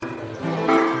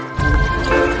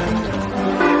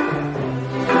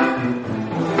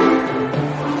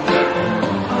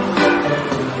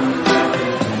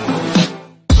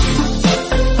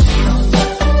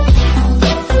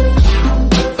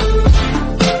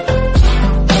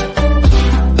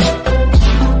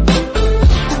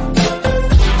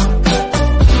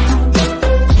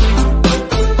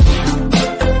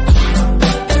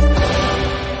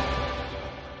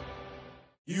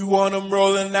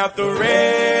out the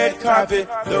red carpet,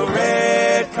 the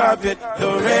red carpet,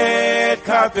 the red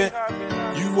carpet.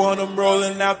 You want them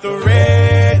rolling out the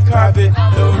red carpet,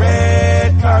 the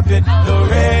red carpet, the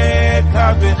red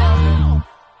carpet.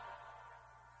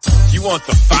 You want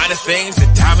the finest things, the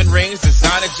diamond rings,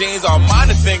 designer jeans, all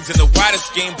minor things in the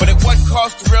widest scheme. But at what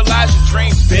cost to realize your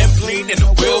dreams? Been bleeding in the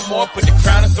wheel more, put the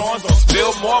crown of thorns on spill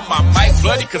more. My mic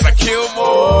bloody cause I kill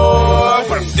more,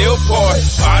 but I'm still poor.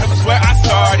 Bottom is where I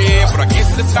started, but I get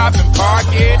to the top and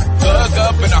park it. Plug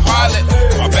up in a Harlot,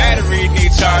 my battery need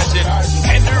charging.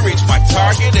 And to reach my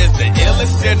target is the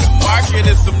illest in the market.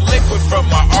 Is some liquid from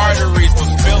my arteries will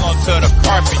spill onto the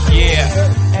carpet,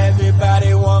 yeah.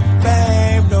 Everybody want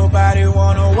fame, nobody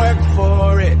wanna work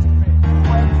for it.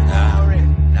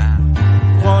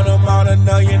 Want them all to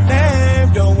know your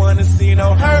name, don't wanna see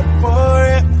no hurt for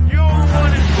it. You wanna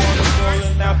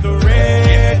rolling out the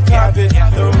red carpet,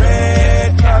 the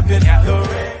red carpet, the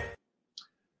red.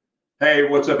 Hey,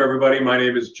 what's up, everybody? My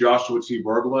name is Joshua T.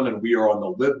 Berglund, and we are on the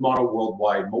Live Model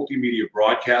Worldwide Multimedia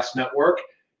Broadcast Network.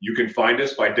 You can find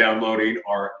us by downloading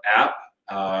our app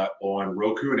on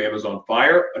Roku and Amazon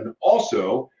Fire, and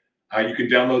also you can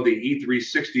download the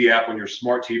E360 app on your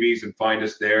smart TVs and find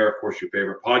us there. Of course, your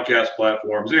favorite podcast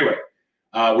platforms. Anyway,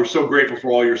 we're so grateful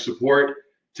for all your support.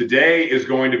 Today is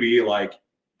going to be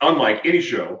unlike any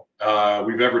show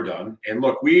we've ever done. And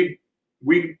look, we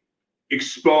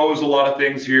expose a lot of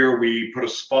things here. We put a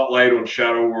spotlight on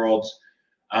Shadow Worlds.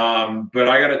 But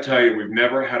I got to tell you, we've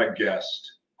never had a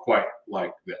guest quite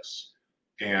like this.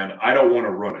 And I don't want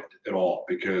to run it at all,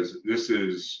 because this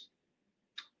is,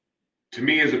 to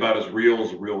me, is about as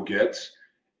real gets.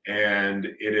 And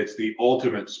it's the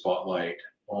ultimate spotlight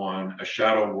on a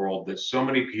shadow world that so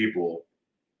many people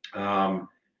are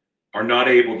not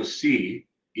able to see,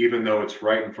 even though it's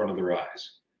right in front of their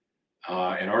eyes.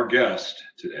 And our guest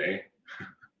today,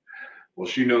 well,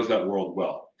 she knows that world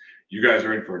well. You guys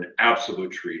are in for an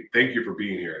absolute treat. Thank you for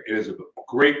being here. It is a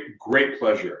great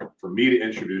pleasure for me to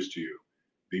introduce to you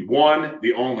the one,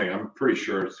 the only, I'm pretty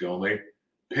sure it's the only,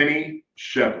 Penny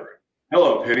Shepard.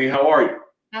 Hello, Penny. How are you?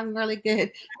 I'm really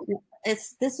good.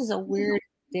 This is a weird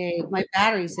day. My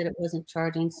battery said it wasn't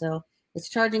charging, so it's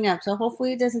charging up. So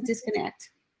hopefully it doesn't disconnect.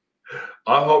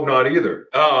 I hope not either.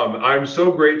 I'm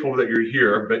so grateful that you're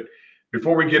here. But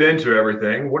before we get into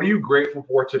everything, what are you grateful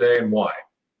for today and why?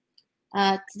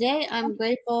 Today, I'm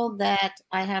grateful that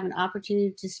I have an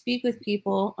opportunity to speak with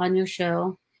people on your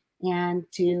show and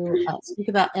to speak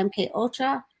about MK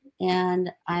Ultra.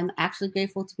 And I'm actually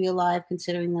grateful to be alive,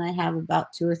 considering that I have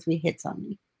about 2 or 3 hits on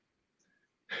me.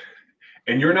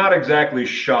 And you're not exactly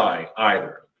shy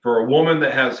either. For a woman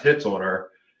that has hits on her,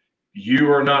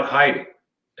 you are not hiding.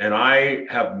 And I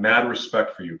have mad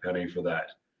respect for you, Penny, for that.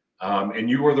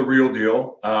 And you are the real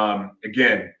deal.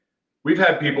 Again, we've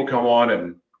had people come on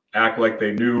and act like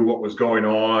they knew what was going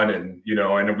on. And,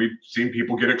 and we've seen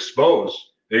people get exposed.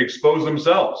 They expose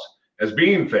themselves as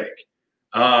being fake.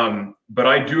 But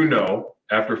I do know,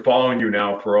 after following you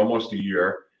now for almost a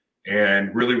year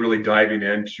and really diving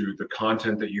into the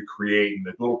content that you create and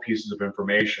the little pieces of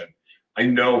information, I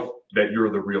know that you're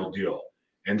the real deal.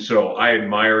 And so I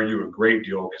admire you a great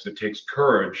deal, because it takes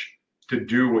courage to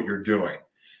do what you're doing.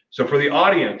 So for the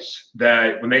audience,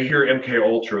 that when they hear MK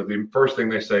Ultra, the first thing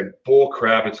they say, bull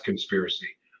crap, it's conspiracy.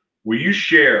 Will you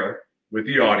share with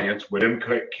the audience what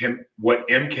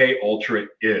MK Ultra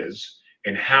is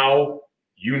and how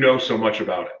you know so much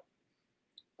about it?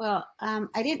 Well,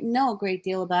 I didn't know a great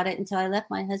deal about it until I left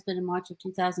my husband in March of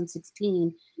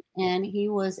 2016. And he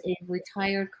was a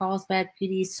retired Carlsbad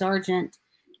PD sergeant.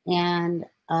 And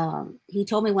he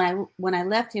told me when I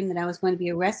left him that I was going to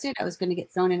be arrested. I was going to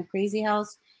get thrown in a crazy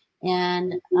house.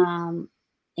 And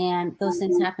those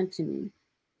things happened to me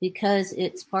because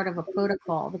it's part of a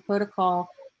protocol. The protocol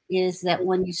is that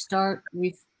when you start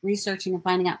researching and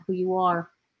finding out who you are,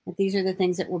 that these are the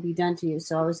things that will be done to you.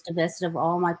 So I was divested of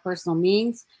all my personal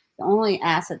means. The only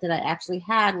asset that I actually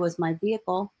had was my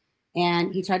vehicle,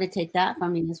 and he tried to take that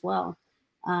from me as well.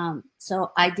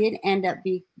 So I did end up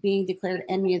being declared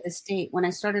enemy of the state. When I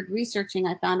started researching,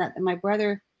 I found out that my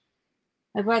brother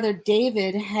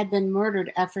David had been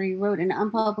murdered after he wrote an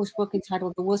unpublished book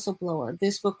entitled The Whistleblower.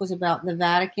 This book was about the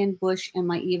Vatican, Bush, and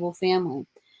my evil family.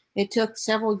 It took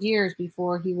several years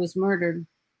before he was murdered.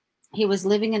 He was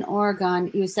living in Oregon.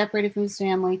 He was separated from his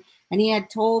family, and he had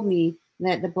told me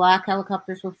that the black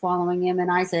helicopters were following him.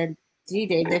 And I said, gee,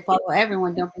 Dave, they follow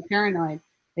everyone. Don't be paranoid.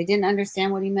 They didn't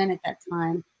understand what he meant at that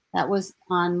time. That was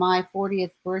on my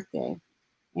 40th birthday.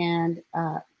 And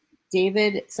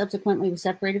David subsequently was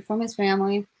separated from his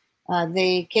family.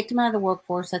 They kicked him out of the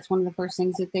workforce. That's one of the first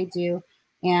things that they do.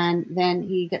 And then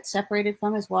he got separated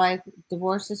from his wife,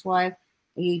 divorced his wife.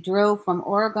 He drove from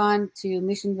Oregon to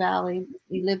Mission Valley.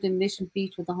 He lived in Mission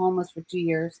Beach with the homeless for 2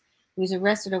 years. He was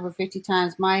arrested over 50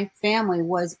 times. My family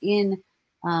was in,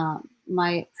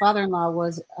 my father-in-law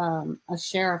was a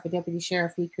sheriff, a deputy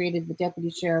sheriff. He created the deputy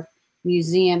sheriff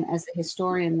museum as a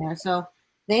historian there. So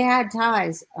they had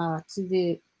ties to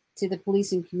the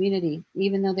policing community,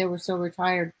 even though they were so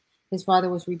retired. His father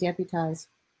was redeputized.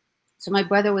 So my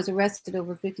brother was arrested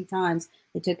over 50 times.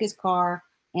 They took his car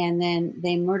and then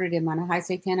they murdered him on a high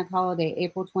satanic holiday,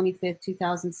 April 25th,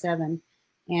 2007.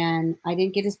 And I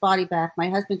didn't get his body back. My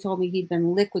husband told me he'd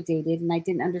been liquidated, and I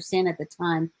didn't understand at the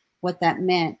time what that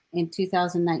meant. In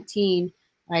 2019,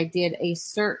 I did a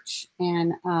search,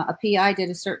 and a PI did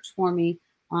a search for me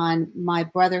on my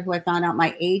brother, who I found out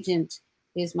my agent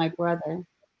is my brother.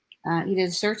 He did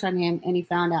a search on him, and he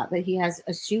found out that he has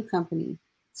a shoe company.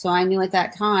 So I knew at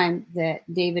that time that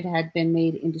David had been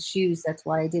made into shoes. That's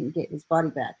why I didn't get his body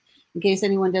back. In case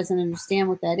anyone doesn't understand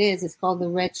what that is, it's called the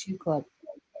Red Shoe Club.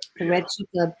 The Red Shoe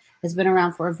Club has been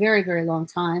around for a very, very long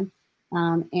time.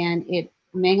 And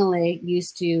Mengele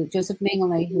used to, Joseph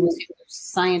Mengele, who was a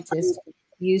scientist,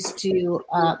 used to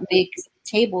make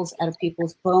tables out of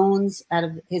people's bones, out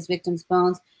of his victims'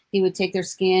 bones. He would take their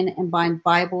skin and bind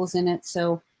Bibles in it.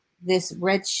 So this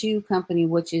Red Shoe Company,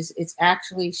 which is, it's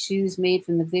actually shoes made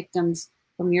from the victims,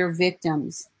 from your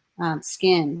victims'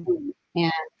 skin.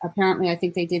 And apparently I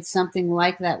think they did something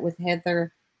like that with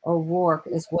Heather O'Rourke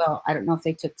as well. I don't know if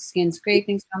they took skin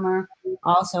scrapings from her.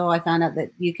 Also, I found out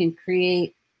that you can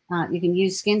create, you can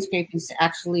use skin scrapings to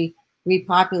actually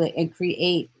repopulate and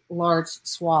create large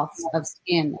swaths of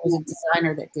skin. There was a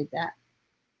designer that did that.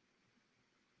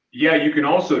 Yeah, you can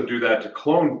also do that to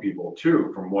clone people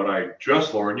too, from what I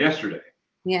just learned yesterday.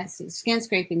 Yes, skin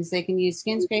scrapings. They can use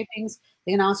skin scrapings.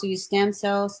 They can also use stem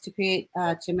cells to create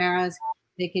chimeras.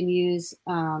 They can use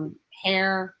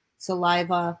hair,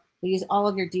 saliva. They use all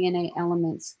of your DNA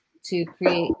elements to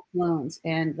create clones.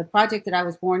 And the project that I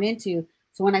was born into,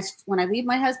 so when I leave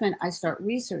my husband, I start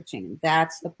researching.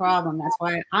 That's the problem. That's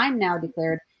why I'm now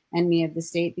declared enemy of the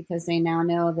state, because they now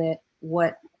know that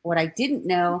what I didn't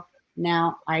know,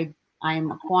 now I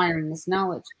am acquiring this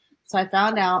knowledge. So I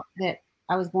found out that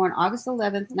I was born August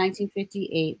 11th,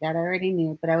 1958. That I already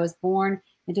knew, but I was born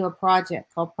into a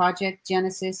project called Project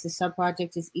Genesis. The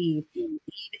subproject is Eve. Eve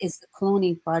is the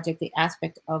cloning project, the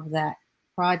aspect of that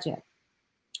project.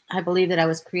 I believe that I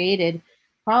was created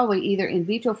probably either in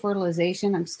vitro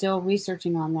fertilization. I'm still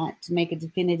researching on that to make a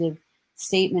definitive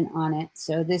statement on it.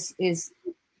 So this is,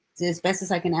 as best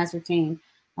as I can ascertain,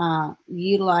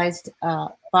 utilized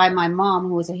by my mom,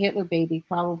 who was a Hitler baby,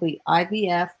 probably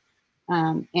IVF,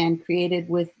 and created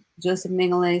with Joseph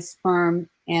Mengele's sperm,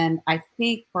 and I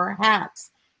think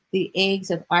perhaps the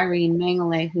eggs of Irene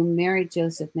Mengele, who married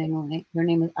Joseph Mengele. Her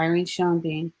name is Irene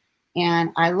Schoenbein,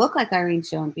 and I look like Irene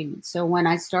Schoenbein. So when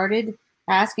I started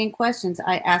asking questions,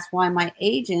 I asked why my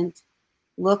agent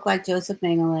looked like Joseph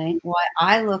Mengele, why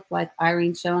I looked like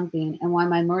Irene Schoenbein, and why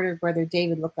my murdered brother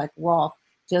David looked like Rolf,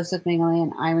 Joseph Mengele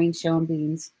and Irene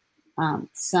Schoenbein's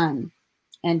son.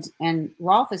 And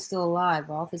Rolf is still alive.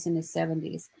 Rolf is in his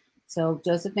 70s. So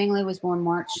Joseph Mengele was born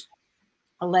March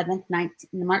 16th,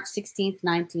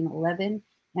 1911,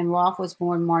 and Rolf was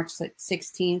born March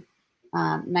 16th,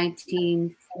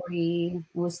 1940. It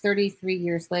was 33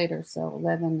 years later, so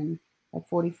 11 and like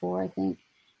 44, I think.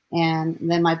 And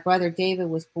then my brother David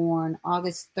was born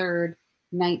August 3rd,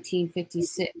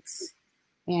 1956.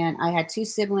 And I had three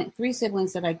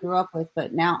siblings that I grew up with,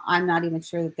 but now I'm not even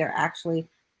sure that they're actually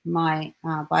my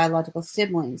biological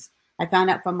siblings. I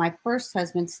found out from my first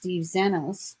husband, Steve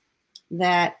Zenos,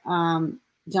 that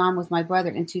John was my brother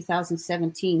in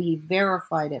 2017. He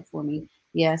verified it for me.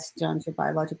 Yes, John's your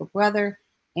biological brother.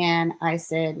 And I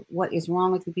said, what is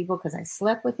wrong with you people? Because I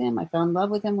slept with him. I fell in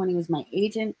love with him when he was my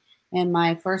agent. And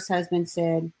my first husband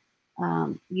said,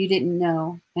 you didn't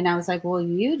know. And I was like, well,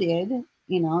 you did.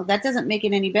 You know, that doesn't make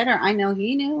it any better. I know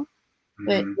he knew,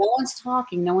 but no one's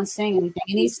talking. No one's saying anything.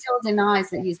 And he still denies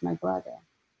that he's my brother.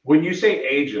 When you say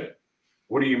agent,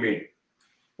 what do you mean?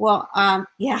 Well,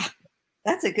 yeah,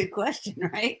 that's a good question,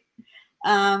 right?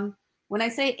 When I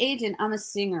say agent, I'm a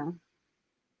singer.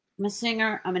 I'm a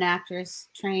singer. I'm an actress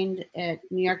trained at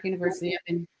New York University. I've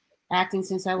been acting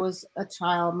since I was a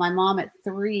child. My mom at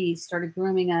 3 started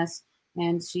grooming us,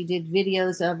 and she did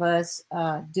videos of us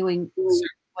doing certain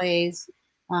plays.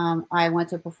 I went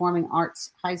to performing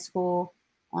arts high school.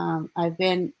 I've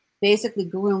been basically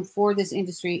groomed for this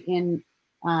industry. In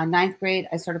 9th grade,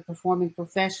 I started performing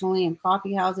professionally in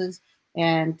coffee houses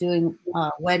and doing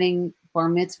wedding, bar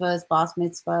mitzvahs, bas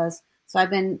mitzvahs. So I've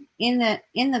been in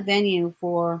the venue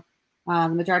for the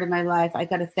majority of my life. I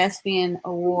got a thespian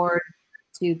award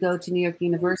to go to New York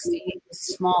University. It was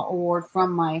a small award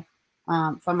from my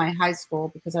high school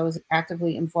because I was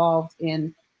actively involved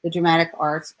in the dramatic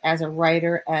arts as a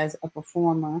writer, as a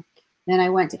performer. Then I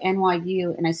went to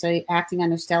NYU and I studied acting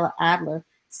under Stella Adler.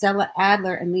 Stella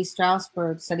Adler and Lee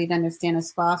Strasberg studied under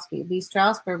Stanislavski. Lee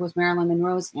Strasberg was Marilyn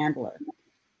Monroe's handler,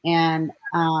 and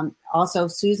also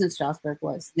Susan Strasberg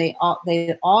was. They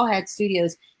all had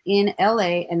studios in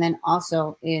LA and then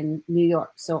also in New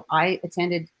York. So I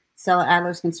attended Stella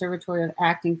Adler's Conservatory of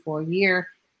Acting for a year,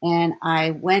 and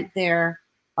I went there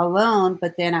alone.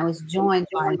 But then I was joined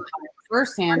by my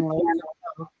first handler,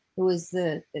 who was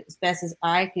as best as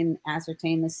I can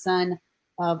ascertain, the son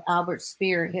of Albert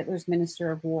Speer, Hitler's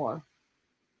Minister of War.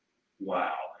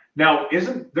 Wow. Now,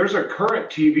 there's a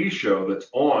current TV show that's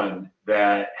on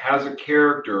that has a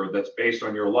character that's based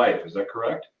on your life? Is that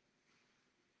correct?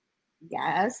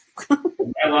 Yes.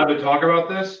 Am I allowed to talk about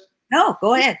this? No,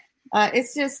 go ahead.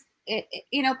 It's just,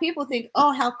 people think,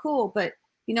 oh, how cool. But,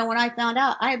 when I found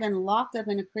out, I had been locked up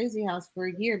in a crazy house for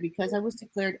a year because I was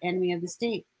declared enemy of the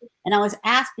state. And I was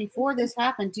asked before this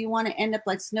happened, do you want to end up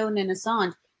like Snowden and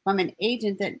Assange, from an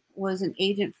agent that was an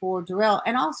agent for Durrell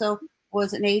and also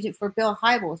was an agent for Bill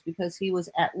Hybels because he was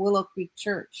at Willow Creek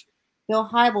Church. Bill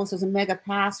Hybels was a mega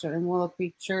pastor in Willow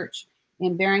Creek Church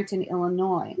in Barrington,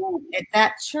 Illinois. At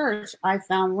that church, I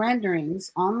found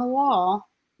renderings on the wall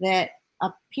that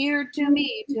appeared to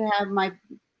me to have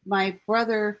my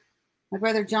brother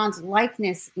John's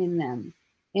likeness in them.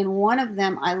 In one of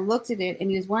them, I looked at it and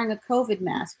he was wearing a COVID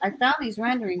mask. I found these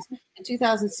renderings in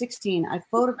 2016. I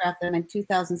photographed them in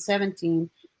 2017.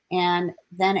 And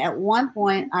then at one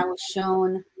point I was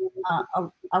shown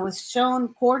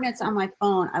coordinates on my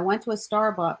phone. I went to a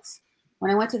Starbucks.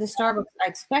 When I went to the Starbucks, I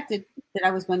expected that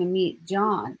I was going to meet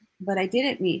John, but I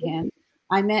didn't meet him.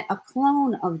 I met a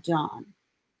clone of John.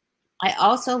 I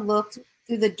also looked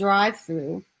through the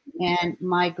drive-through, and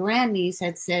my grandniece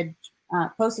had said,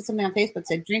 posted something on Facebook,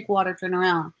 said, drink water, turn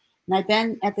around. And I'd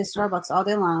been at the Starbucks all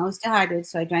day long. I was dehydrated,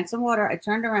 so I drank some water. I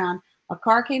turned around. A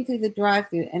car came through the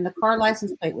drive-thru, and the car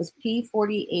license plate was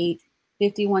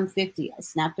P485150. I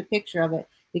snapped a picture of it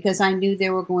because I knew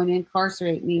they were going to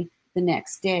incarcerate me the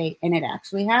next day. And it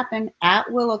actually happened at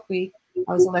Willow Creek.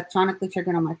 I was electronically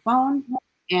triggered on my phone,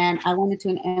 and I went into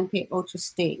an MK Ultra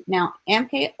state. Now,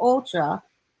 MK Ultra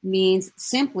means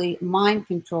simply mind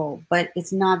control, but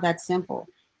it's not that simple.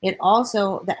 It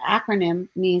also, the acronym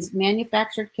means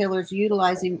manufactured killers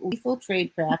utilizing lethal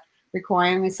tradecraft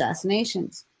requiring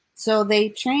assassinations. So they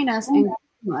train us and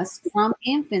groom us from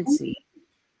infancy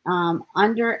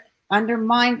under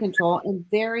mind control in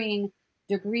varying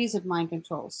degrees of mind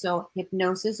control. So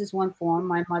hypnosis is one form.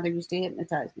 My mother used to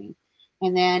hypnotize me.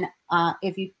 And then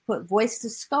if you put voice to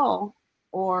skull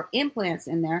or implants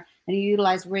in there and you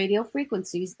utilize radio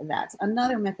frequencies, that's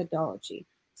another methodology.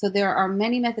 So there are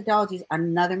many methodologies.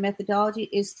 Another methodology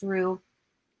is through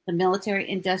the military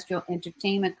industrial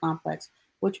entertainment complex,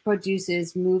 which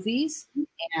produces movies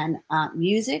and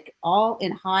music, all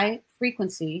in high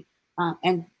frequency.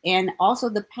 And also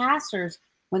the pastors,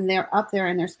 when they're up there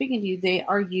and they're speaking to you, they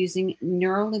are using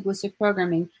neuro-linguistic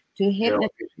programming to hypnotize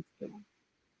you.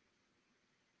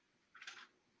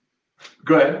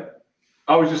 Go ahead.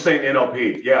 I was just saying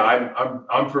NLP. Yeah,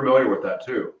 I'm familiar with that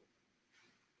too.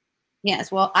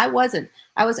 Yes, well, I wasn't.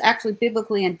 I was actually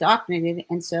biblically indoctrinated.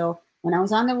 And so when I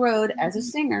was on the road as a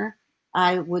singer,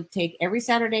 I would take every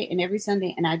Saturday and every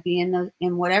Sunday, and I'd be in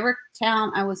whatever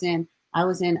town I was in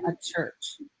a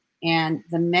church. And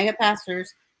the mega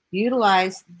pastors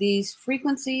utilized these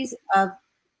frequencies of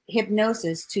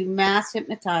hypnosis to mass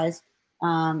hypnotize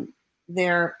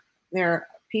their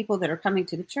people that are coming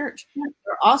to the church.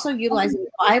 They're also utilizing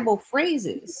Bible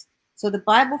phrases. So the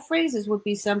Bible phrases would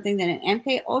be something that an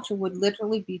MK Ultra would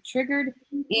literally be triggered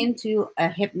into a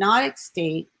hypnotic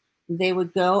state. They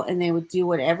would go and they would do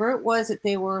whatever it was that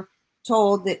they were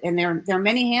told that, and there are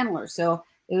many handlers. So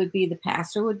it would be the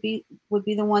pastor would be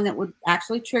the one that would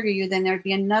actually trigger you. Then there'd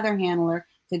be another handler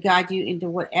to guide you into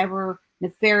whatever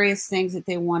nefarious things that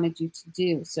they wanted you to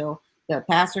do. So the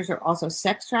pastors are also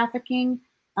sex trafficking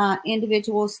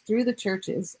individuals through the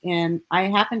churches. And I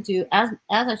happened to, as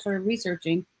I started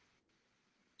researching,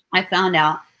 I found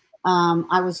out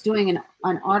I was doing an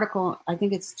article, I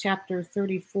think it's chapter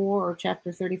 34 or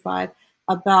chapter 35,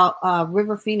 about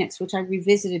River Phoenix, which I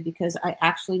revisited because I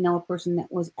actually know a person that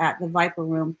was at the Viper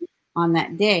Room on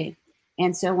that day.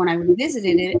 And so when I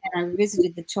revisited it and I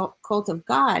revisited the Cult of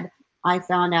God, I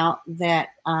found out that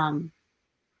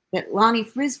that Lonnie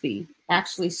Frisbee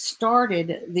actually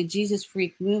started the Jesus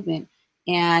Freak movement.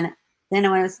 And then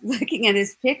when I was looking at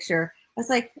his picture, I was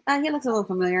like, he looks a little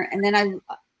familiar. And then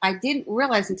I didn't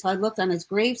realize until I looked on his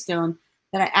gravestone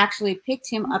that I actually picked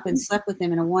him up and slept with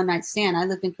him in a one-night stand. I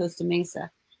lived in Costa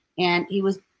Mesa, and he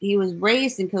was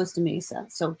raised in Costa Mesa.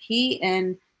 So he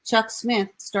and Chuck Smith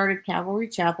started Calvary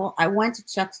Chapel. I went to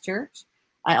Chuck's church.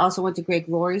 I also went to Greg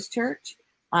Laurie's church.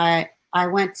 I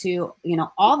went to,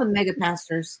 all the mega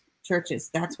pastors' churches.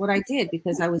 That's what I did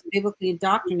because I was biblically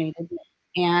indoctrinated.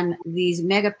 And these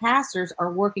mega pastors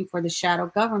are working for the shadow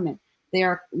government. They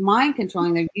are mind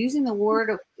controlling. They're using the word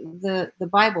of the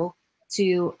Bible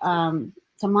to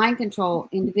mind control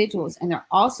individuals. And they're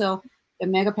also, the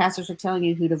mega pastors are telling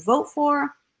you who to vote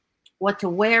for, what to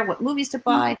wear, what movies to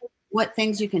buy, what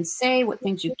things you can say, what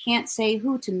things you can't say,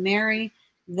 who to marry.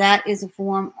 That is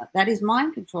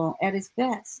mind control at its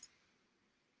best.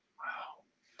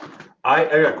 Wow. I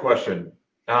got a question.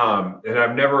 And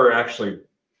I've never actually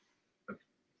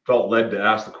felt led to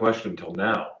ask the question until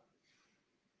now.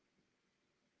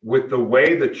 With the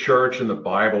way the church and the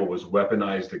Bible was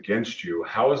weaponized against you,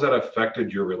 how has that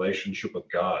affected your relationship with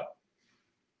God?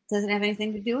 Doesn't have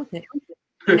anything to do with it.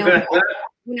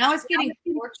 When I was getting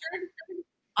tortured,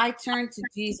 I turned to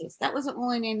Jesus. That was the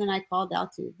only name that I called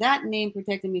out to. That name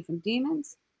protected me from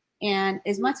demons. And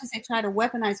as much as they tried to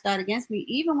weaponize God against me,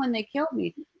 even when they killed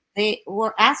me, they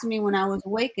were asking me when I was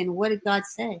awakened, what did God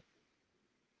say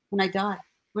when I died?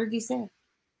 What did he say?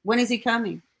 When is he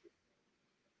coming?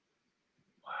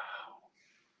 Wow.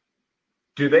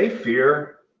 Do they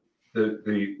fear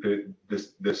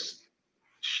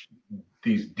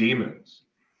these demons?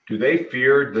 Do they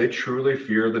truly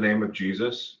fear the name of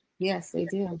Jesus? Yes, they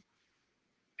do.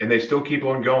 And they still keep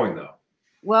on going, though.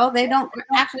 Well, they don't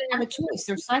actually have a choice.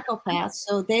 They're psychopaths.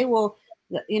 So they will,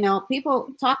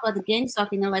 people talk about the gang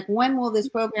stalking. They're like, when will this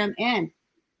program end?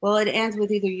 Well, it ends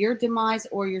with either your demise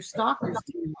or your stalker's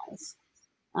demise.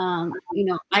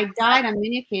 I died on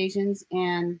many occasions,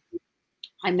 and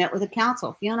I met with a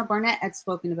counsel. Fiona Barnett had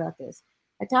spoken about this.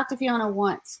 I talked to Fiona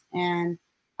once, and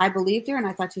I believed her, and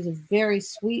I thought she was a very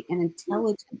sweet and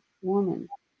intelligent woman.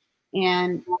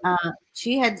 And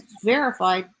she had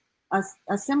verified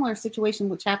a similar situation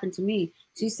which happened to me.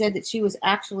 She said that she was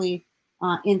actually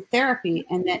in therapy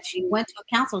and that she went to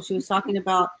a counsel. She was talking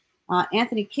about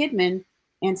Anthony Kidman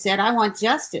and said, I want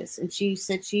justice. And she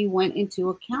said she went into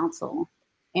a counsel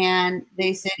and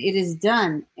they said, it is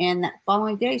done. And that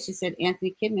following day, she said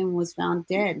Anthony Kidman was found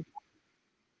dead.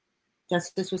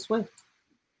 Justice was swift.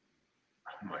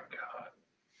 Oh, my God.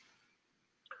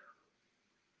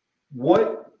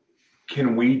 What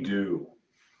can we do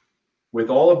with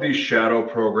all of these shadow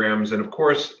programs? And of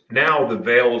course, now the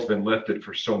veil has been lifted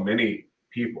for so many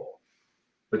people,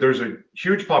 but there's a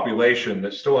huge population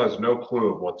that still has no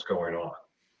clue of what's going on.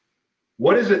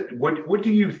 What is it? What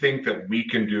do you think that we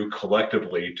can do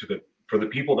collectively for the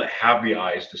people that have the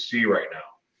eyes to see right now?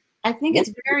 I think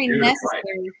it's very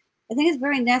necessary. I think it's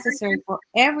very necessary for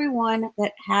everyone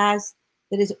that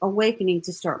is awakening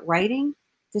to start writing,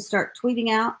 to start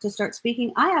tweeting out, to start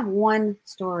speaking. I have one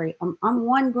story. I'm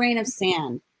one grain of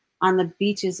sand on the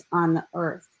beaches on the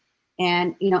earth.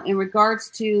 And, in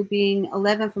regards to being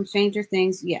 11 from Stranger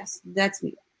Things, yes, that's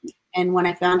me. And when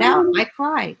I found out, I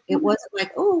cried. It wasn't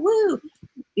like, oh, woo.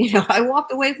 I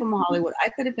walked away from Hollywood. I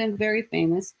could have been very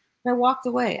famous, but I walked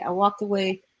away.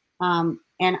 And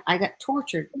I got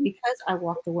tortured because I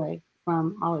walked away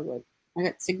from Hollywood. I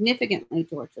got significantly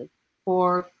tortured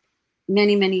for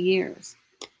many, many years.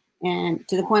 And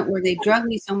to the point where they drugged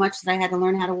me so much that I had to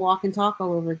learn how to walk and talk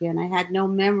all over again. I had no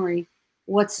memory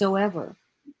whatsoever.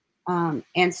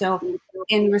 And so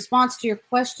in response to your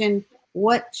question,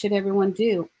 what should everyone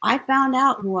do? I found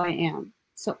out who I am.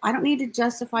 So I don't need to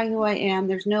justify who I am.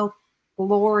 There's no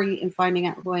glory in finding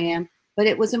out who I am. But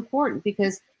it was important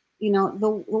because,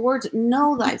 the words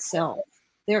know thyself,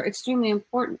 they're extremely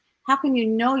important. How can you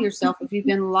know yourself if you've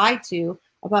been lied to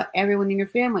about everyone in your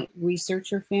family?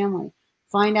 Research your family.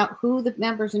 Find out who the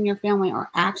members in your family are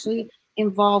actually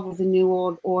involved with the New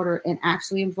World Order and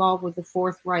actually involved with the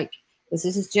Fourth Reich. This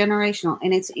is generational,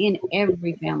 and it's in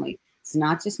every family. It's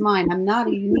not just mine. I'm not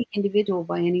a unique individual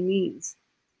by any means.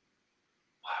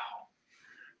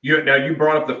 Wow. Now, you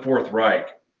brought up the Fourth Reich,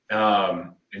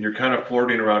 and you're kind of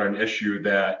flirting around an issue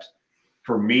that,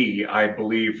 for me, I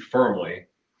believe firmly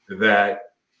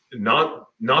that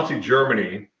Nazi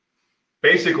Germany,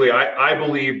 basically, I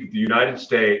believe the United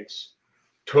States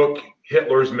took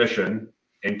Hitler's mission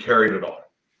and carried it on.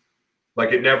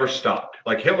 Like, it never stopped.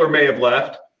 Like, Hitler may have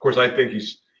left. Of course, I think he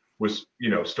was,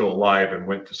 still alive and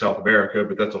went to South America,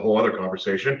 but that's a whole other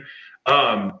conversation.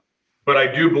 But I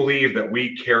do believe that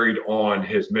we carried on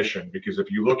his mission, because if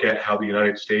you look at how the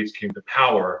United States came to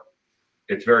power,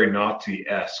 it's very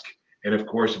Nazi-esque. And of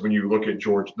course, when you look at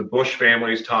the Bush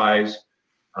family's ties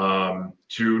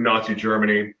to Nazi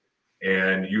Germany,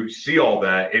 and you see all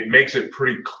that, it makes it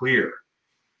pretty clear.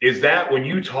 Is that when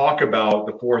you talk about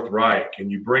the Fourth Reich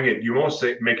and you bring it, you almost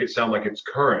make it sound like it's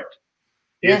current?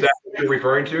 Is Yes. that what you're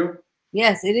referring to?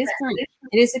 Yes, it is current.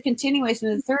 It is a continuation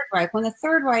of the Third Reich. When the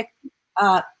Third Reich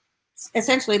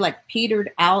essentially like petered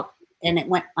out and it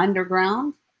went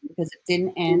underground because it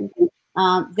didn't end,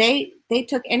 they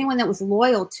took anyone that was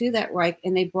loyal to that Reich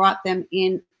and they brought them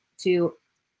into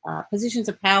positions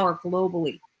of power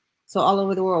globally. So all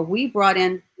over the world, we brought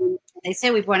in, they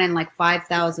say we brought in like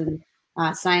 5,000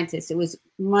 scientists. It was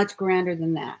much grander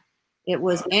than that. It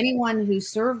was anyone who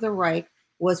served the Reich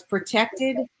was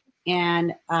protected,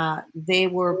 and they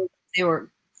were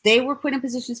put in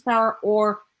positions of power,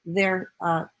 or their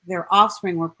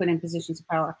offspring were put in positions of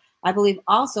power. I believe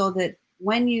also that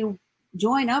when you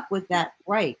join up with that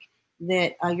Reich,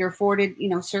 that you're afforded,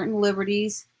 certain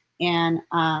liberties, and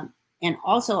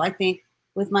also I think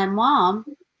with my mom,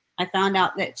 I found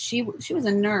out that she was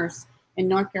a nurse in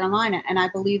North Carolina, and I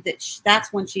believe that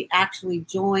that's when she actually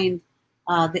joined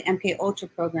the MK Ultra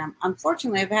program.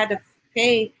 Unfortunately, I've had to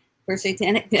pay for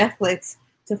Satanic Netflix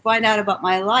to find out about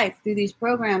my life through these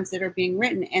programs that are being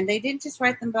written, and they didn't just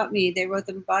write them about me; they wrote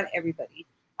them about everybody.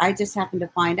 I just happened to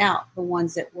find out the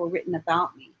ones that were written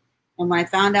about me. And when I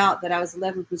found out that I was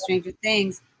 11 from Stranger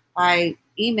Things, I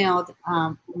emailed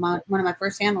one of my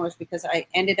first handlers, because I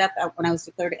ended up, when I was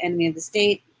declared an enemy of the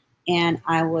state and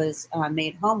I was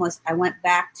made homeless, I went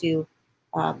back to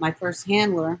my first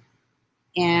handler,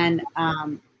 and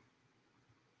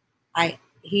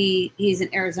he's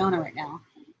in Arizona right now.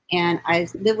 And I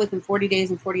lived with him 40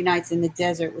 days and 40 nights in the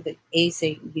desert with a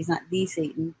Satan. He's not the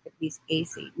Satan, but he's a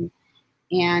Satan.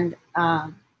 And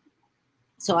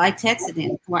so I texted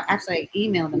him. Well, actually, I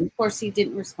emailed him. Of course, he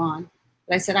didn't respond.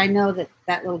 But I said, I know that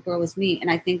that little girl was me.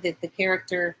 And I think that the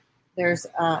character, there's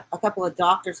a couple of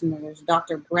doctors in there. There's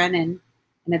Dr. Brennan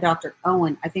and a Dr.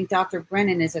 Owen. I think Dr.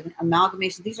 Brennan is an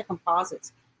amalgamation. These are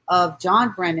composites of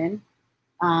John Brennan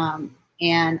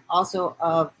and also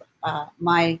of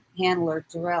my handler,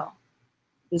 Darrell,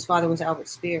 whose father was Albert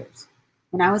Spears.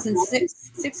 When I was in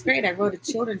sixth grade, I wrote a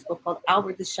children's book called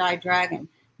Albert the Shy Dragon.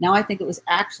 Now I think it was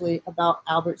actually about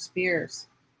Albert Spears,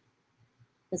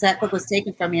 because that book was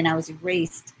taken from me and I was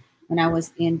erased. When I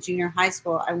was in junior high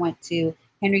school, I went to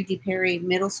Henry D. Perry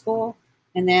Middle School.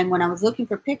 And then when I was looking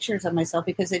for pictures of myself,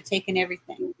 because they'd taken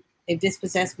everything, they've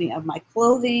dispossessed me of my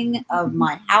clothing, of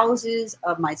my houses,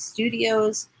 of my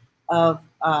studios, of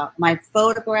my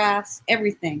photographs.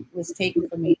 Everything was taken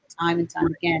from me time and time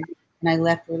again. And I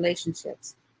left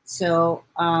relationships. So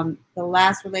the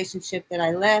last relationship that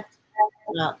I left,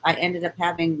 I ended up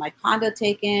having my condo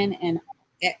taken and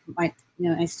my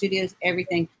studios,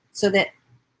 everything, so that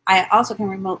I also can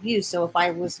remote view. So if I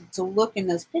was to look in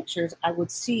those pictures, I would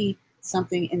see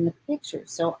something in the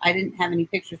pictures. So I didn't have any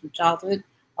pictures from childhood,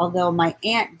 although my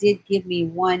aunt did give me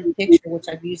one picture, which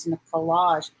I've used in a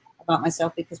collage about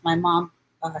myself, because my mom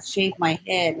shaved my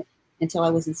head until I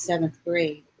was in 7th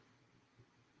grade.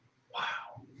 Wow.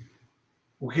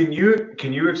 Well, can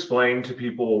you explain to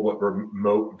people what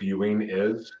remote viewing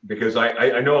is? Because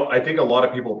I think a lot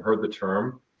of people have heard the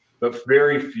term, but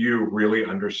very few really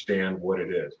understand what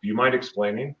it is. Do you mind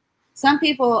explaining? Some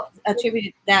people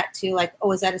attribute that to like,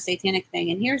 oh, is that a satanic thing?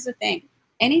 And here's the thing: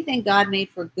 anything God made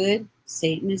for good,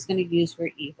 Satan is going to use for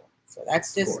evil. So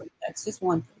that's just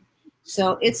one thing.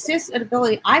 So it's just an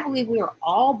ability. I believe we are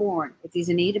all born with these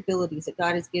innate abilities that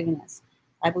God has given us.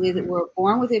 I believe that we're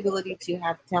born with the ability to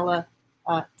have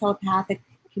telepathic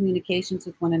communications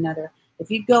with one another. If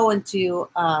you go into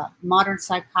modern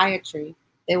psychiatry,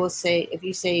 they will say, if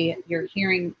you say you're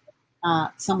hearing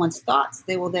someone's thoughts,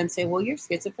 they will then say, well, you're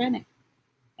schizophrenic.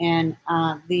 And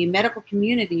the medical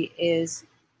community is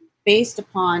based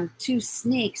upon two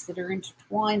snakes that are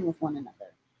intertwined with one another.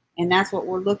 And that's what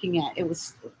we're looking at. It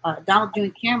was Donald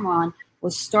Dewey Cameron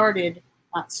started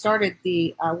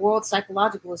the World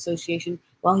Psychological Association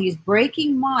while he's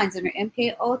breaking minds under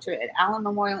MK Ultra at Allen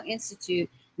Memorial Institute.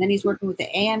 And then he's working with the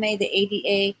AMA, the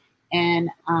ADA, and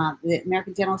the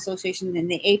American Dental Association, and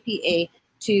the APA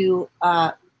to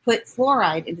put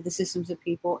fluoride into the systems of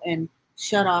people and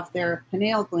shut off their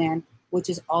pineal gland, which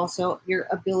is also your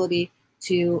ability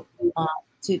to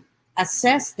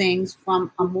assess things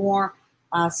from a more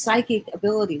psychic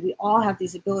ability. We all have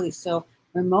these abilities. So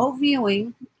remote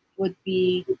viewing would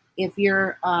be if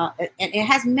you're, and it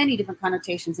has many different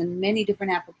connotations and many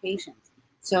different applications.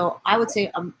 So I would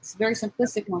say a very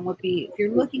simplistic one would be if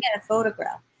you're looking at a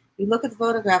photograph, you look at the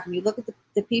photograph and you look at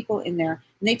the people in there,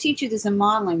 and they teach you this in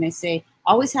modeling. They say,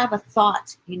 always have a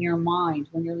thought in your mind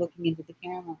when you're looking into the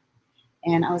camera.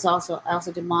 and I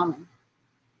also did modeling.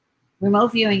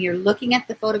 Remote viewing, you're looking at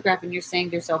the photograph and you're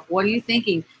saying to yourself, what are you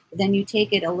thinking? But then you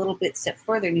take it a little bit step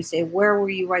further and you say, where were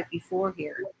you right before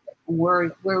here? And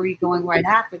where were you going right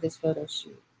after this photo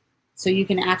shoot? So you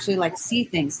can actually like see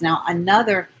things. Now,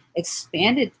 another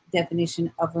expanded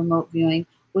definition of remote viewing,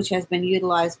 which has been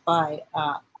utilized by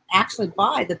actually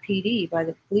by the PD, by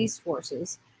the police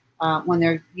forces, when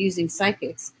they're using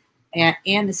psychics,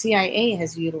 and the CIA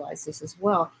has utilized this as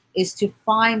well, is to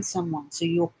find someone. So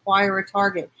you acquire a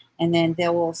target, and then they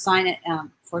will assign it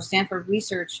for Stanford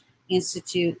Research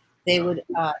Institute. They would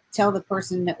tell the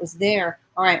person that was there,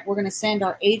 all right, we're going to send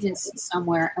our agents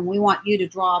somewhere, and we want you to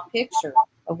draw a picture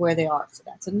of where they are. So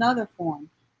that's another form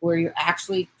where you're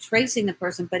actually tracing the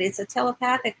person, but it's a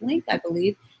telepathic link, I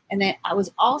believe. And then I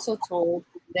was also told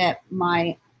that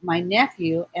my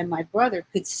nephew and my brother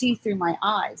could see through my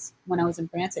eyes when I was in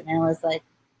Branson. And I was like,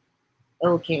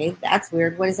 okay, that's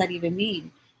weird. What does that even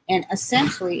mean? And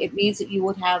essentially, it means that you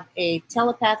would have a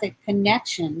telepathic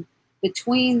connection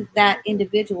between that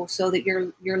individual, so that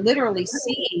you're literally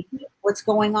seeing what's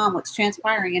going on, what's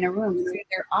transpiring in a room through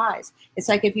their eyes. It's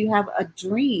like if you have a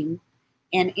dream,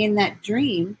 and in that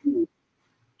dream,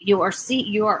 you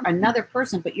are another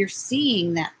person, but you're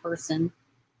seeing that person.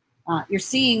 You're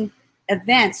seeing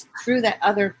events through that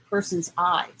other person's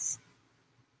eyes.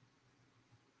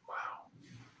 Wow,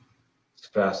 it's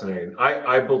fascinating.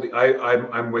 I believe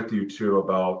I'm with you too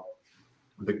about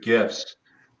the gifts.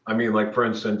 I mean, like for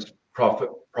instance,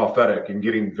 prophetic and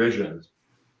getting visions.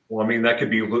 Well, I mean, that could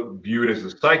be viewed as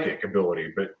a psychic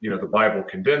ability, but the Bible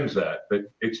condemns that. But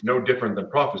it's no different than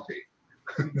prophecy.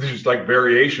 There's just like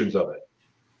variations of it.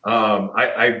 And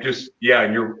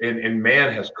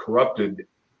man has corrupted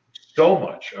so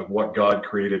much of what God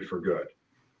created for good.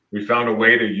 We found a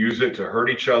way to use it to hurt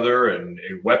each other and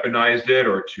weaponized it,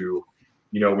 or to,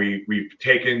 we've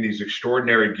taken these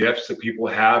extraordinary gifts that people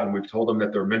have and we've told them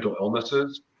that they're mental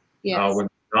illnesses. Yes. When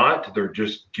they're not, they're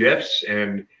just gifts.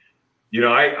 And,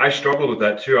 I struggled with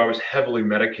that too. I was heavily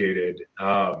medicated.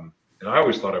 And I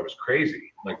always thought I was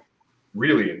crazy, like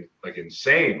really like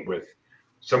insane with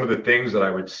some of the things that I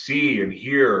would see and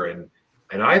hear. And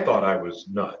I thought I was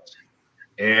nuts.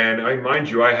 And mind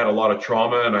you, I had a lot of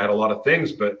trauma and I had a lot of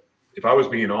things, but if I was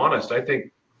being honest, I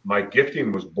think my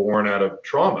gifting was born out of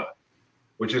trauma,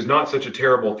 which is not such a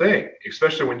terrible thing,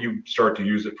 especially when you start to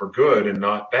use it for good and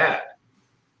not bad.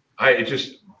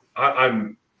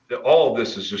 All of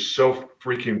this is just so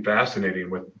freaking fascinating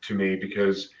to me,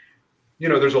 because,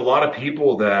 there's a lot of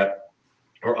people that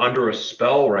are under a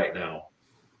spell right now,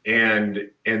 and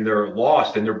they're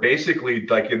lost, and they're basically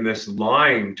like in this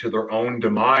line to their own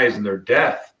demise and their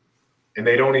death, and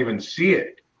they don't even see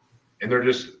it, and they're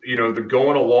just they're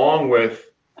going along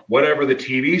with whatever the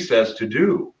TV says to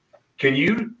do. Can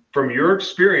you, from your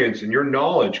experience and your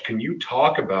knowledge, can you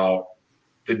talk about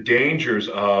the dangers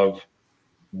of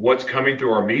what's coming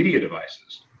through our media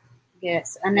devices?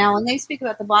 Yes. And now when they speak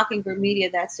about the Mockingbird media,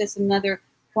 that's just another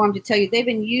form to tell you they've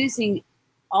been using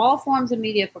all forms of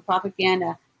media for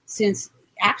propaganda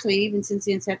even since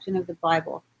the inception of the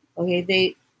Bible. Okay,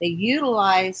 they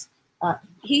utilize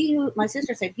my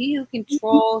sister said, he who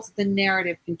controls the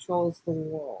narrative controls the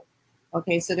world.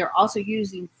 Okay, so they're also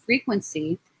using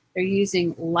frequency, they're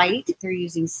using light, they're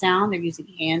using sound, they're using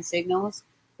hand signals,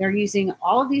 they're using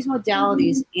all of these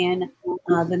modalities in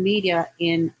the media,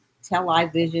 in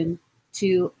television,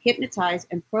 to hypnotize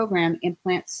and program,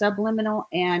 implant subliminal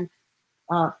and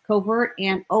covert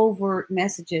and overt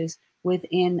messages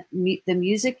within the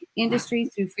music industry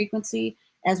through frequency,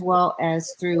 as well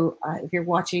as through if you're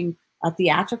watching a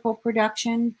theatrical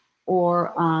production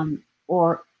or on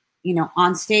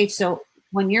stage. So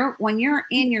when you're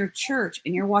in your church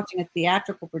and you're watching a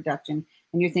theatrical production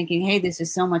and you're thinking, hey, this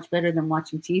is so much better than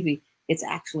watching TV, it's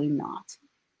actually not.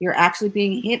 You're actually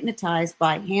being hypnotized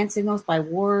by hand signals, by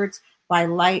words, by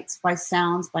lights, by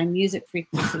sounds, by music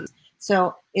frequencies.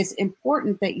 So it's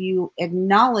important that you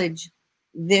acknowledge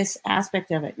this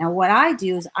aspect of it. Now, what I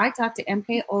do is I talk to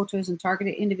MK Ultras and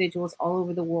targeted individuals all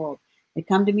over the world. They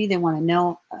come to me, they want to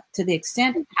know to the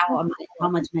extent how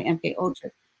much my MK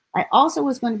Ultra. I also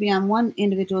was going to be on one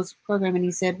individual's program, and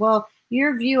he said, well,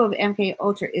 your view of MK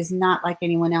Ultra is not like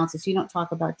anyone else's. You don't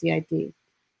talk about DID.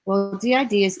 Well,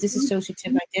 DID is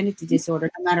dissociative identity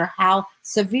disorder, no matter how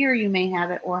severe you may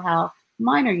have it or how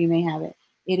minor you may have it.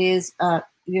 It is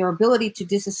your ability to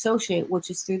disassociate, which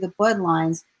is through the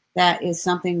bloodlines. That is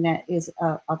something that is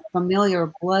a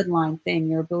familiar bloodline thing,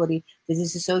 your ability to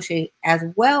disassociate, as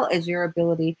well as your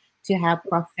ability to have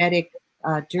prophetic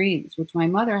dreams, which my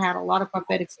mother had a lot of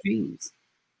prophetic dreams.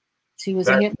 She was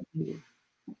a hypnotist.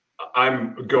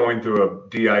 I'm going through a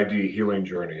DID healing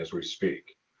journey as we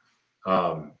speak.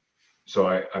 So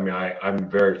I'm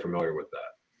very familiar with that.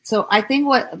 So I think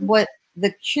what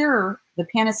the cure, the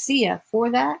panacea for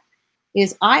that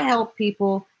is I help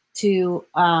people to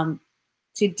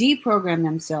deprogram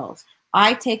themselves.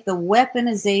 I take the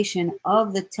weaponization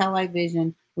of the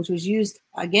television, which was used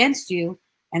against you,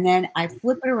 and then I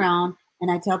flip it around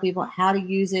and I tell people how to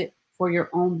use it for your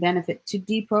own benefit to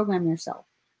deprogram yourself.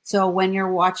 So when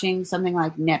you're watching something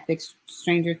like Netflix,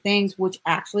 Stranger Things, which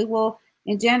actually will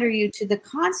engender you to the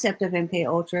concept of MK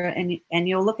Ultra, and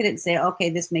you'll look at it and say, okay,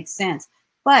 this makes sense.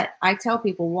 But I tell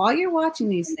people, while you're watching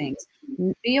these things,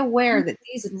 be aware that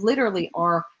these literally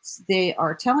they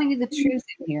are telling you the truth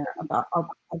in here about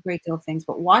a great deal of things,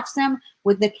 but watch them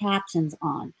with the captions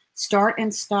on. Start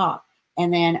and stop,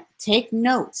 and then take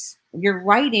notes. Your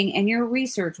writing and your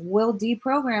research will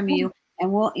deprogram you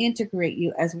and will integrate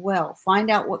you as well.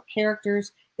 Find out what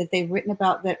characters that they've written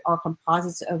about that are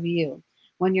composites of you.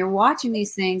 When you're watching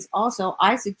these things, also,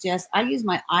 I suggest, I use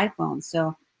my iPhone.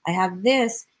 So I have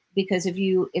this, because if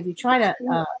you try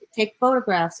to take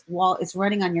photographs while it's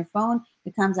running on your phone,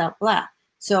 it comes out black.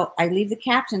 So I leave the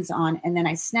captions on, and then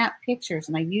I snap pictures,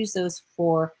 and I use those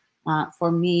for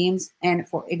memes and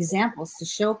for examples to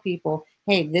show people,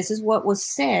 hey, this is what was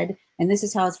said, and this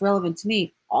is how it's relevant to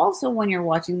me. Also, when you're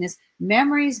watching this,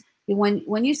 memories,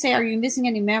 when you say, are you missing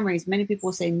any memories? Many people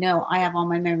will say, no, I have all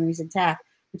my memories intact.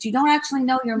 But you don't actually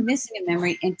know you're missing a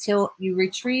memory until you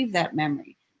retrieve that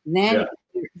memory.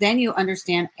 Then you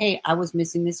understand, hey, I was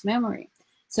missing this memory.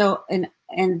 So, and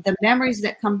the memories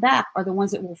that come back are the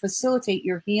ones that will facilitate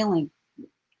your healing.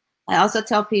 I also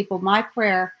tell people my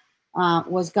prayer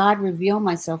was, God, reveal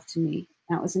myself to me.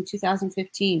 That was in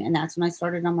 2015, and that's when I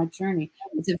started on my journey.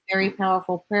 It's a very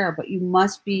powerful prayer, but you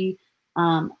must be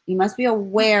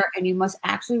aware, and you must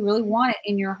actually really want it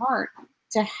in your heart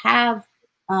to have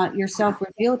yourself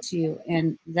revealed to you.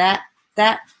 And that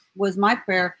was my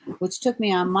prayer, which took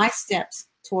me on my steps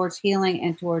towards healing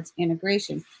and towards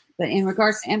integration. But in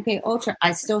regards to MK Ultra,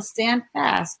 I still stand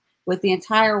fast with the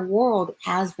entire world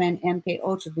has been MK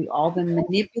Ultra. We've all been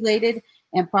manipulated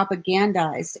and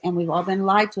propagandized, and we've all been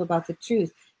lied to about the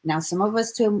truth. Now, some of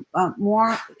us to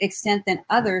more extent than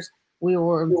others, we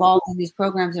were involved in these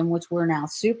programs in which we're now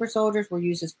super soldiers. We're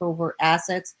used as covert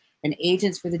assets, and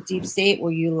agents for the deep state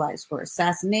were utilized for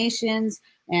assassinations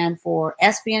and for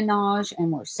espionage,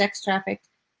 and were sex trafficked,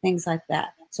 things like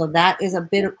that. So that is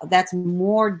that's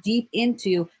more deep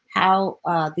into how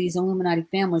these Illuminati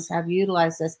families have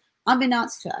utilized us,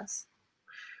 unbeknownst to us.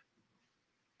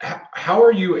 How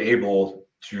are you able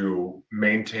to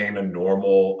maintain a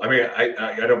normal, I mean,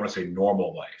 I don't want to say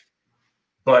normal life,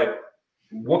 but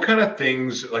what kind of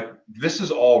things, like, this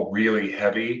is all really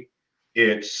heavy.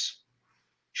 It's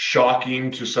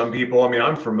shocking to some people. I mean,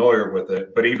 I'm familiar with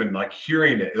it, but even like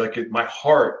hearing it, my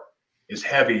heart is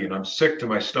heavy and I'm sick to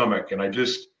my stomach, and and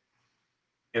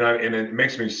it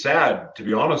makes me sad, to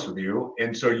be honest with you.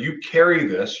 And so you carry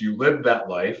this, you live that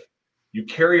life, you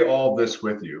carry all this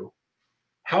with you.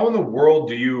 How in the world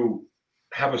do you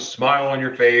have a smile on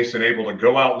your face and able to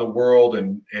go out in the world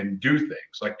and do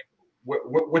things? Like,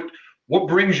 what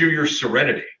brings you your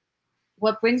serenity?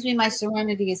 What brings me my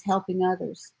serenity is helping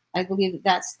others. I believe that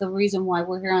that's the reason why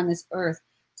we're here on this earth,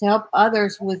 to help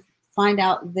others find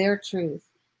out their truth.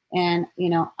 And,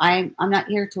 I'm not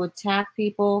here to attack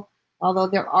people, although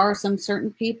there are some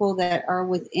certain people that are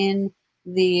within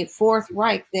the Fourth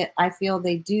Reich that I feel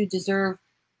they do deserve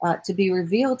to be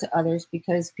revealed to others,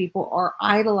 because people are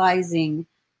idolizing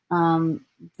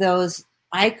those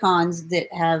icons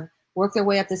that have worked their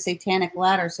way up the satanic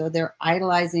ladder. So they're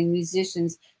idolizing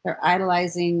musicians, they're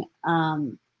idolizing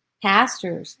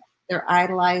pastors, they're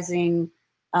idolizing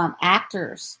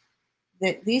actors.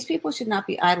 That these people should not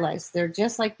be idolized. They're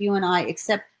just like you and I,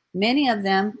 except many of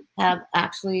them have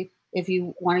actually, if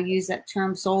you want to use that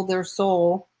term, sold their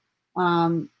soul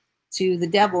to the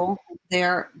devil.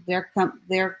 They're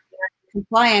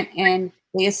compliant and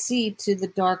they accede to the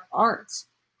dark arts.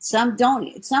 Some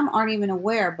don't. Some aren't even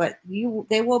aware, but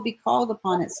they will be called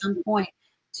upon at some point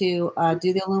to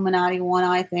do the Illuminati one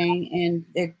eye thing,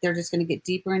 and they're just going to get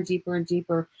deeper and deeper and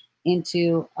deeper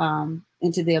into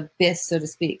the abyss, so to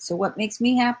speak. So what makes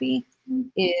me happy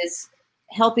is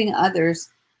helping others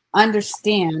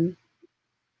understand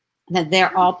that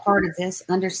they're all part of this,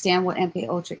 understand what MK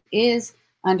Ultra is,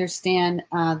 understand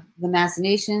the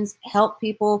machinations, help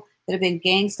people that have been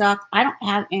gang stalked. I don't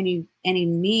have any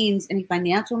means, any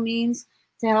financial means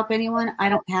to help anyone. I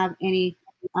don't have any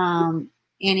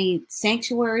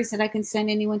sanctuaries that I can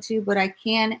send anyone to, but I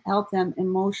can help them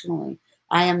emotionally.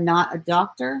 I am not a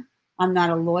doctor. I'm not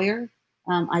a lawyer.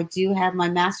 I do have my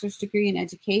master's degree in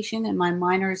education and my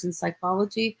minor is in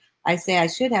psychology. I say I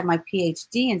should have my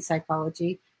PhD in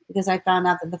psychology because I found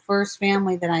out that the first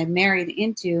family that I married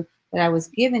into, that I was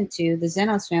given to, the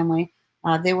Zenos family,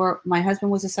 my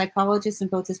husband was a psychologist and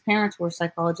both his parents were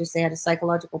psychologists. They had a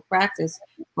psychological practice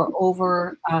for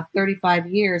over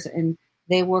 35 years. And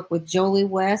they worked with Jolie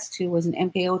West, who was an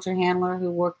MK Ultra handler,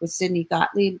 who worked with Sidney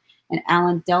Gottlieb and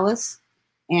Alan Dulles,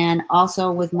 and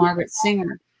also with Margaret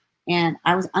Singer. And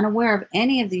I was unaware of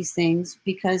any of these things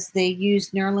because they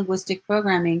used neurolinguistic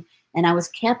programming, and I was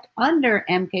kept under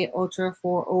MK Ultra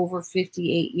for over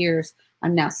 58 years.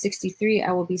 I'm now 63.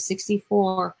 I will be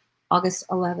 64 August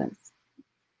 11th.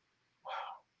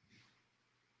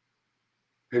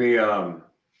 Penny, I'm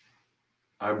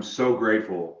so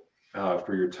grateful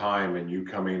for your time and you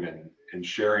coming and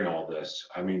sharing all this.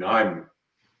 I mean,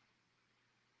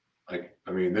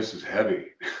 this is heavy.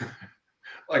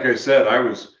 Like I said,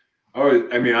 I've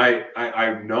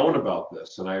known about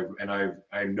this, and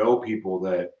I know people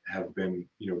that have been,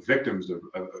 victims of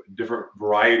different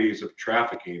varieties of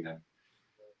trafficking,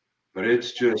 but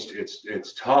it's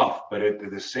tough. But at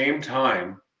the same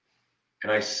time,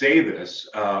 and I say this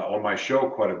on my show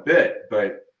quite a bit,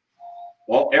 but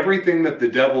everything that the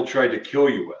devil tried to kill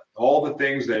you with, all the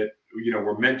things that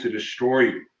were meant to destroy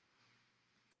you,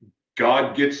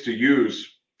 God gets to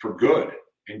use for good,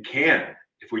 and can,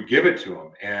 if we give it to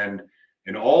him. And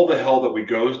all the hell that we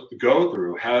go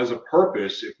through has a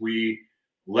purpose if we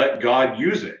let God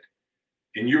use it.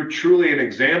 And you're truly an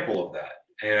example of that.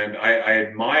 And I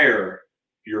admire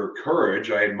your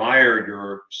courage. I admire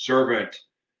your servant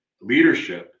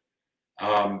leadership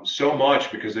so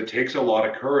much, because it takes a lot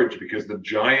of courage, because the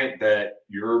giant that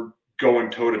you're going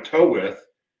toe to toe with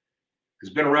has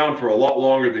been around for a lot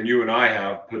longer than you and I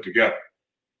have put together.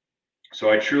 So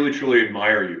I truly, truly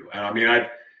admire you. And I mean,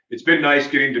 it's been nice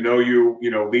getting to know you,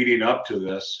 leading up to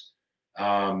this.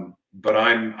 But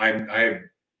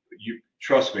you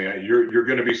trust me, you're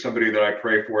going to be somebody that I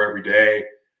pray for every day,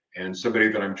 and somebody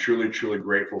that I'm truly, truly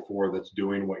grateful for, that's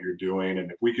doing what you're doing. And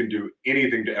if we can do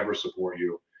anything to ever support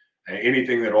you,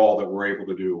 anything at all that we're able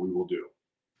to do, we will do.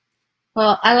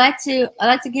 Well, I like to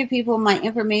give people my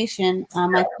information.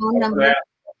 My phone number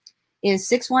is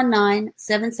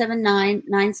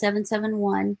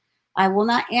 619-779-9771. I will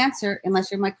not answer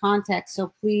unless you're my contact.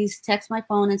 So please text my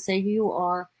phone and say who you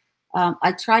are.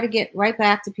 I try to get right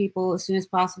back to people as soon as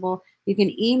possible. You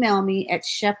can email me at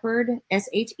Shepard,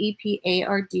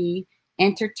 SHEPARD,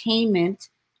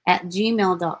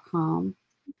 entertainment@gmail.com.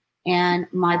 And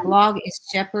my blog is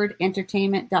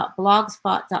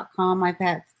shepardentertainment.blogspot.com. I've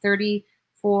had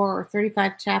 34 or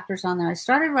 35 chapters on there. I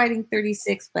started writing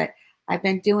 36, but I've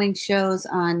been doing shows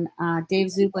on Dave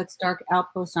Zublik's Dark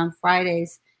Outpost on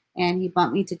Fridays, and he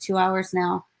bumped me to 2 hours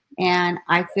now. And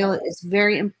I feel it's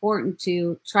very important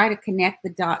to try to connect the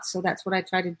dots. So that's what I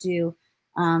try to do.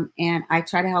 And I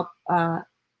try to help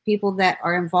people that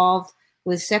are involved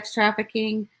with sex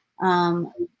trafficking,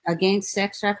 against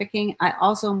sex trafficking. I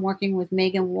also am working with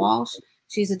Megan Walsh.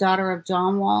 She's a daughter of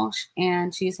John Walsh,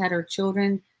 and she's had her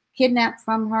children kidnapped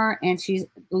from her, and she's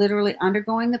literally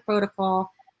undergoing the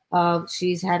protocol of,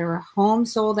 she's had her home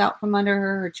sold out from under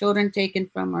her children taken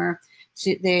from her.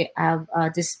 They have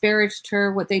disparaged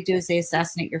her. What they do is they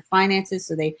assassinate your finances.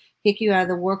 So they kick you out of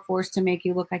the workforce to make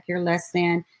you look like you're less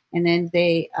than. And then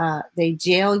they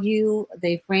jail you,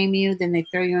 they frame you, then they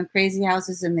throw you in crazy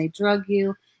houses and they drug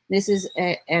you. This is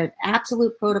an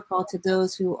absolute protocol to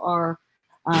those who are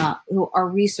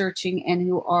researching and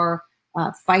who are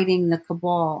fighting the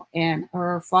cabal. And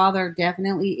her father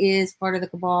definitely is part of the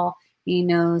cabal. He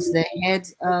knows the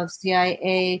heads of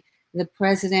CIA, the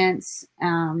presidents.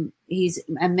 He's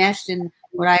enmeshed in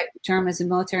what I term as a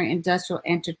military-industrial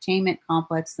entertainment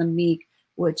complex, the MEAC,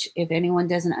 which, if anyone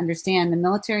doesn't understand, the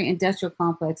military-industrial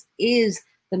complex is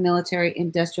the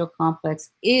military-industrial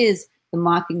complex, is the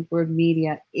Mockingbird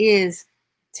Media, is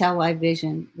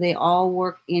television. They all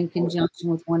work in conjunction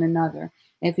with one another.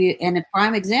 And a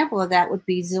prime example of that would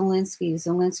be Zelensky.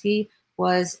 Zelensky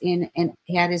was he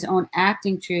had his own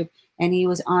acting troupe, and he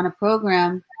was on a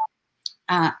program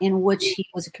in which he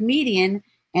was a comedian,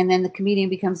 and then the comedian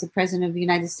becomes the president of the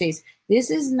United States. This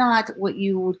is not what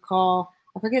you would call,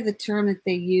 I forget the term that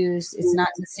they use. It's not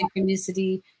a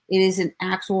synchronicity. It is an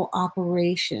actual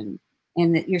operation,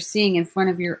 and that you're seeing in front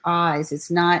of your eyes. It's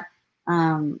not,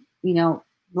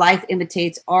 life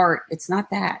imitates art. It's not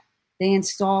that. They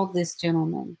installed this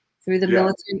gentleman through the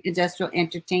military industrial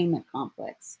entertainment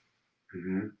complex.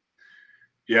 Mm-hmm.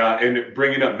 Yeah, and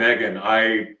bringing up Megan,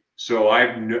 I've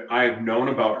known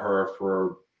about her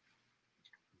for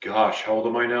gosh, how old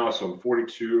am I now? So I'm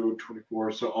 42,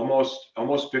 24, so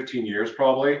almost 15 years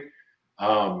probably.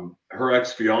 Her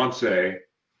ex-fiance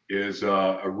is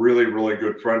a really, really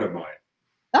good friend of mine.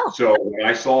 Oh. So when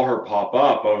I saw her pop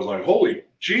up, I was like, holy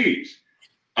geez.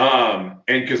 And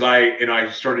because I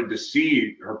started to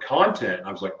see her content, and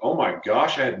I was like, oh my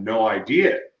gosh, I had no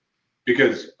idea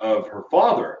because of her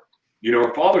father. You know,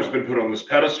 her father's been put on this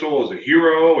pedestal as a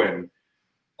hero and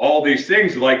all these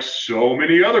things, like so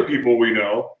many other people we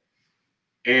know.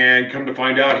 And come to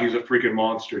find out, he's a freaking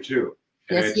monster too.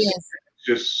 And Yes, he is.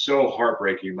 it's just so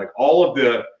heartbreaking. Like all of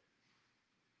the,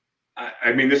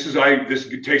 I mean, this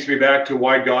takes me back to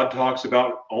why God talks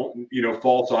about, you know,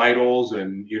 false idols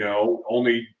and, you know,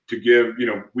 only to give, you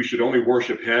know, we should only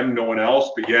worship him, no one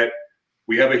else. But yet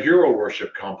we have a hero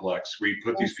worship complex. We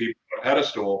put these people on a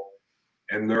pedestal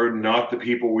and they're not the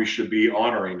people we should be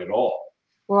honoring at all.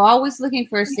 We're always looking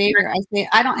for a savior. I say,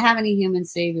 I don't have any human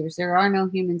saviors. There are no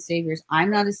human saviors.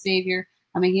 I'm not a savior.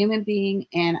 I'm a human being,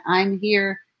 and I'm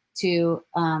here to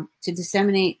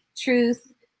disseminate truth.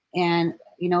 And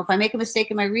you know, if I make a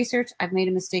mistake in my research, I've made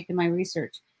a mistake in my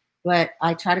research, but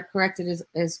I try to correct it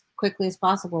as quickly as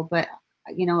possible. But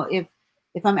you know, if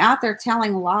I'm out there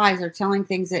telling lies or telling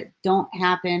things that don't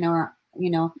happen, or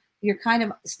you know, you're kind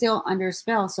of still under a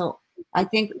spell. So I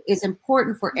think it's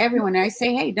important for everyone. And I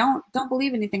say, hey, don't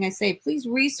believe anything I say. Please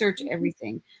research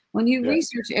everything. When you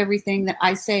research everything that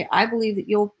I say, I believe that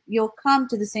you'll come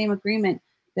to the same agreement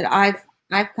that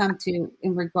I've come to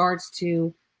in regards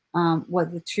to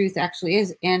what the truth actually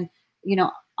is. And you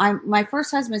know, my first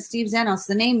husband, Steve Zenos,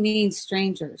 the name means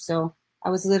stranger, so I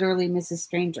was literally Mrs.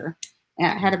 Stranger. And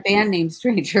I had a band named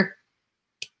Stranger.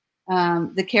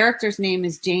 The character's name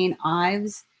is Jane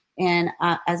Ives, and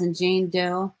as in Jane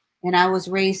Doe. And I was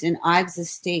raised in Ives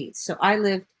Estates, so I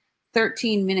lived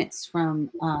 13 minutes from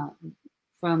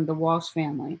the Walsh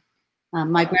family.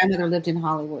 My grandmother lived in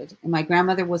Hollywood, and my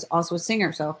grandmother was also a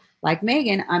singer. So, like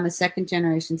Megan, I'm a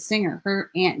second-generation singer.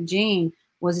 Her Aunt Jane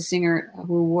was a singer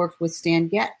who worked with Stan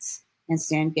Getz, and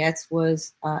Stan Getz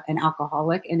was an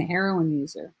alcoholic and a heroin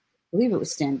user. I believe it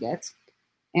was Stan Getz.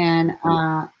 And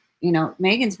you know,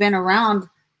 Megan's been around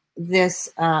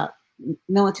this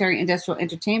military industrial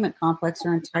entertainment complex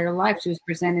her entire life. She was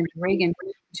presented to Reagan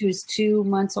when she was 2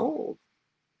 months old.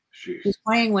 She was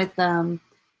playing with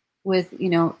you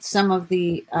know, some of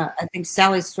the I think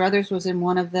Sally Struthers was in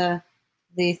one of the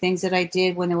things that I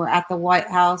did when they were at the White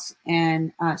House,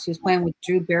 and she was playing with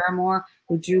Drew Barrymore,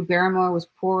 who Drew Barrymore was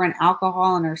pouring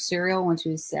alcohol in her cereal when she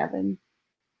was 7.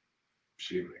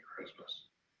 She made Christmas.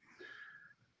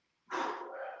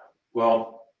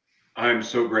 Well, I'm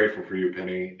so grateful for you,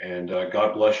 Penny, and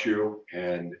God bless you.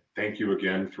 And thank you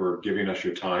again for giving us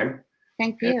your time.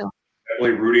 Thank you.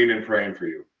 Definitely rooting and praying for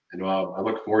you. And I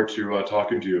look forward to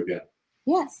talking to you again.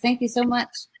 Yes, thank you so much.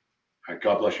 All right,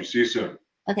 God bless you. See you soon.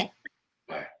 Okay.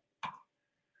 Bye.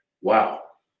 Wow.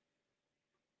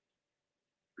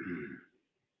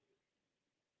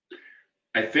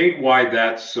 I think why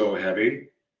that's so heavy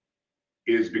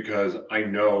is because I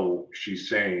know she's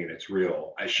saying it's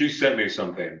real. She sent me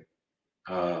something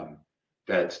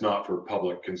that's not for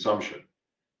public consumption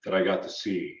that I got to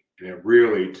see. And it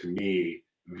really, to me,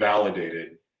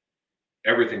 validated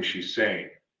everything she's saying.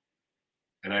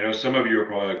 And I know some of you are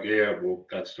probably like, yeah, well,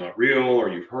 that's not real, or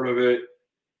you've heard of it.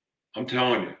 I'm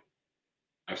telling you,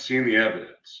 I've seen the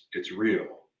evidence. It's real.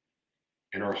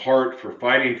 And her heart for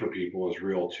fighting for people is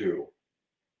real too.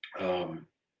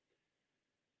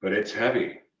 But it's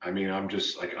heavy. I mean, I'm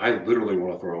just like, I literally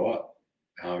want to throw up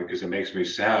because it makes me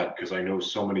sad, because I know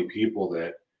so many people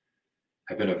that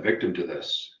have been a victim to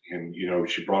this. And, you know,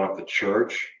 she brought up the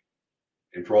church,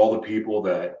 and for all the people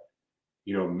that,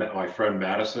 you know, met my friend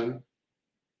Madison,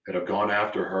 that have gone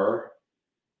after her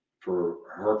for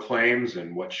her claims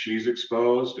and what she's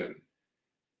exposed. And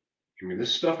I mean,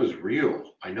 this stuff is real.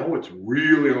 I know it's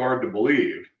really hard to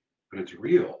believe, but it's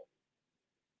real.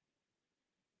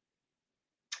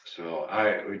 So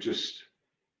I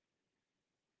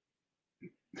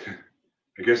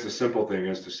guess the simple thing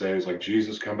is to say is like,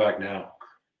 Jesus, come back now.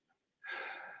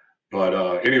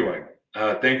 But anyway,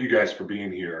 thank you guys for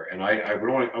being here. And I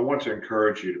want to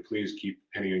encourage you to please keep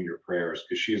Penny in your prayers,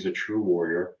 because she is a true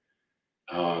warrior.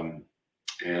 And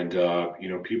you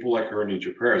know, people like her need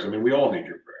your prayers. I mean, we all need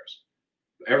your prayers.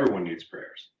 Everyone needs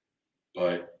prayers.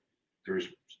 But there's,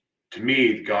 to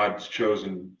me, God's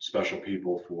chosen special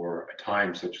people for a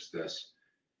time such as this.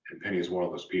 And Penny is one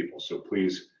of those people. So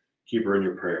please keep her in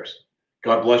your prayers.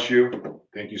 God bless you.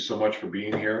 Thank you so much for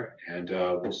being here. And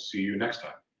we'll see you next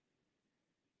time.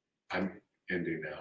 I'm ending now.